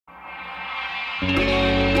Well,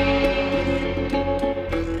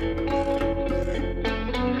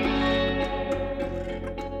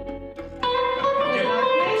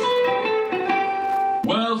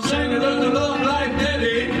 Santa doesn't look like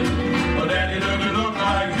Daddy, but Daddy doesn't look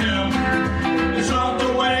like him. It's not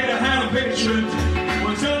the way to have pictures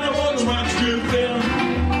when Santa was much too thin.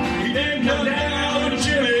 He didn't come down with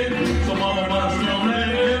Jimmy, so Mama must have let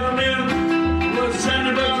him in. Well,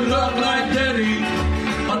 Santa doesn't look like Daddy,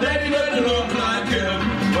 but Daddy doesn't look like him.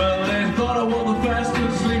 Well, they thought I was the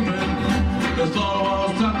fastest sleeping. They thought I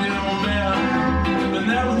was tucking on there. They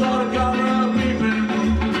never thought of Kamera peeping.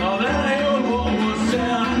 Oh, then I heard what was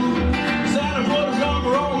said. Santa put his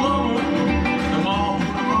armor on Mama, and Mama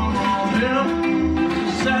put her armor on him.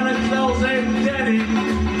 Santa Claus ain't Daddy,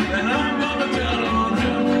 and I'm gonna tell on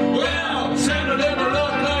him. Well, Santa doesn't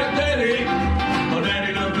look like Daddy, but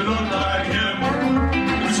Daddy doesn't look like him.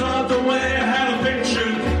 It's not the way I had a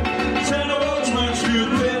picture. Santa was much too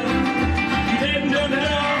thin. He didn't come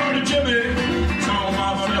down to Jimmy, so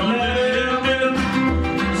myself let him in.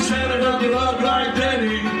 Santa doesn't look like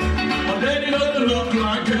Daddy, but Daddy doesn't look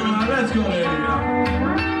like him. Now let's go there.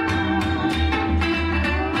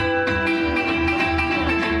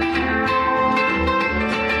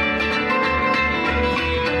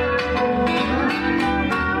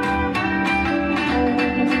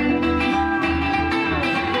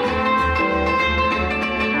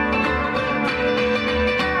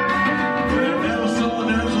 Never saw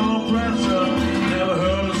there's no pressure, never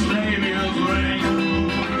heard a sleigh bells ring,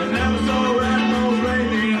 and never saw a red-nosed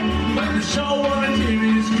reindeer like the show on the TV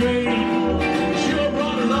screen. Sure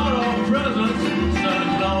brought a lot of presents.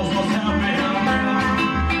 Santa Claus was happy,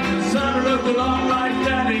 and Santa looked a lot like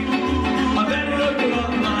Daddy.